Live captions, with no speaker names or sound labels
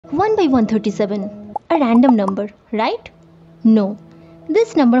1 by 137, a random number, right? No,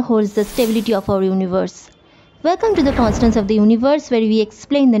 this number holds the stability of our universe. Welcome to the Constants of the Universe, where we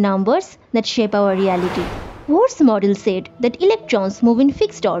explain the numbers that shape our reality. Bohr's model said that electrons move in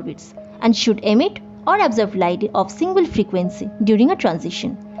fixed orbits and should emit or absorb light of single frequency during a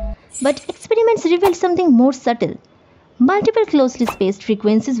transition. But experiments revealed something more subtle. Multiple closely spaced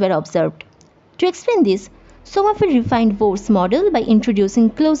frequencies were observed. To explain this, Sommerfeld refined Bohr's model by introducing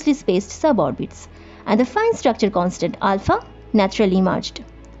closely spaced suborbits, and the fine structure constant alpha naturally emerged.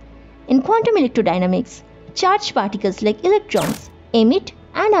 In quantum electrodynamics, charged particles like electrons emit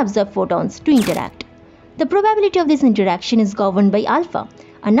and absorb photons to interact. The probability of this interaction is governed by alpha,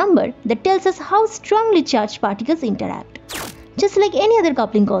 a number that tells us how strongly charged particles interact, just like any other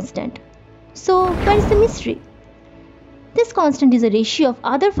coupling constant. So, where is the mystery? This constant is a ratio of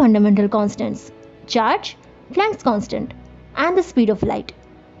other fundamental constants, charge, Planck's constant, and the speed of light.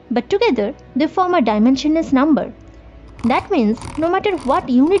 But together, they form a dimensionless number. That means no matter what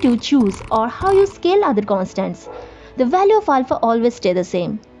unit you choose or how you scale other constants, the value of alpha always stays the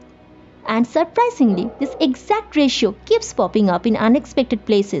same. And surprisingly, this exact ratio keeps popping up in unexpected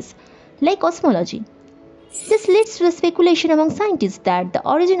places, like cosmology. This leads to the speculation among scientists that the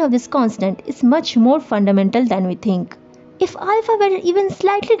origin of this constant is much more fundamental than we think. If alpha were even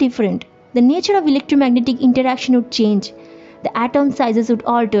slightly different, the nature of electromagnetic interaction would change, the atom sizes would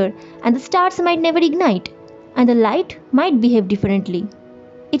alter, and the stars might never ignite, and the light might behave differently.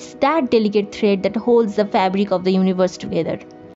 It's that delicate thread that holds the fabric of the universe together.